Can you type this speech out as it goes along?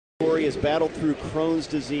He has battled through Crohn's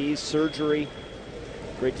disease, surgery.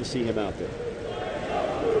 Great to see him out there.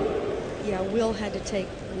 Yeah, Will had to take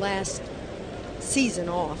last season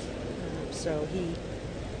off, so he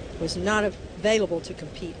was not available to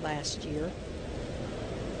compete last year.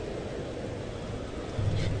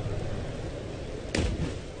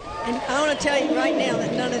 And I want to tell you right now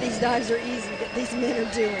that none of these dives are easy that these men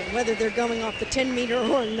are doing, whether they're going off the 10-meter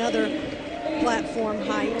or another platform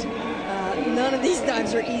height. None of these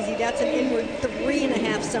dives are easy. That's an inward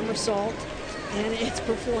 3.5 somersault, and it's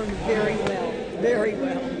performed very well, very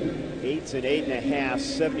well. 8s and 8.5,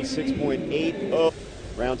 76.80.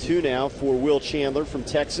 Round 2 now for Will Chandler from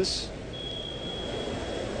Texas.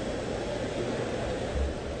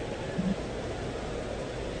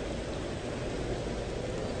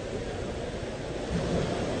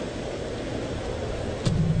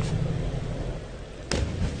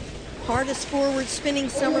 Hardest forward spinning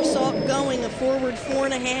somersault going, a forward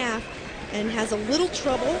 4.5, and has a little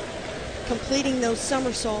trouble completing those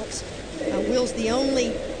somersaults. Will's the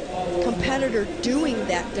only competitor doing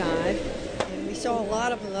that dive, and we saw a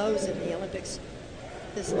lot of those in the Olympics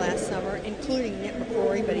this last summer, including Nick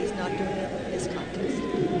McCrory, but he's not doing it in this contest.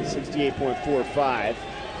 68.45.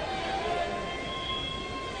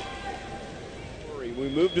 We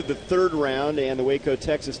move to the third round, and the Waco,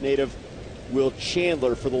 Texas native Will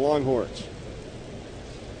Chandler for the Longhorns.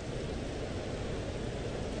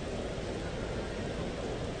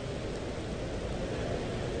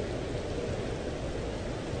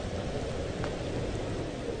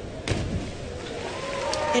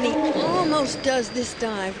 And he almost does this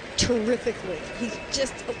dive terrifically. He's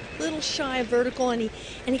just a little shy of vertical, and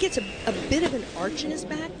he gets a bit of an arch in his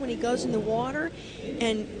back when he goes in the water,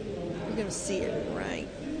 and you're going to see it right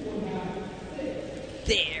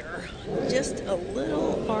there. Just a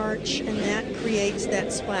little arch, and that creates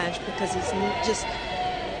that splash because he's just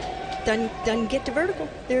doesn't get to vertical.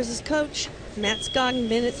 There's his coach, Matt Scoggin,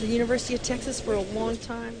 been at the University of Texas for a long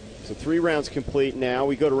time. So 3 rounds complete now.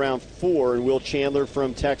 We go to round 4, and Will Chandler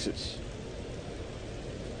from Texas.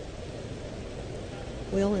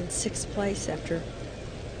 Will in 6th place after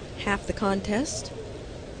half the contest.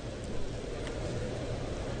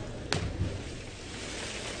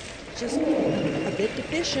 Just a bit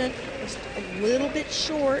deficient, just a little bit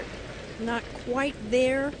short, not quite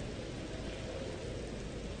there.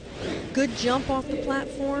 Good jump off the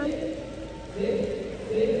platform.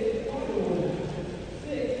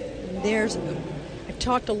 There's, I've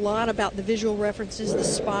talked a lot about the visual references, the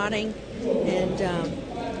spotting, and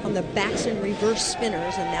on the backs and reverse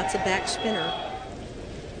spinners, and that's a back spinner.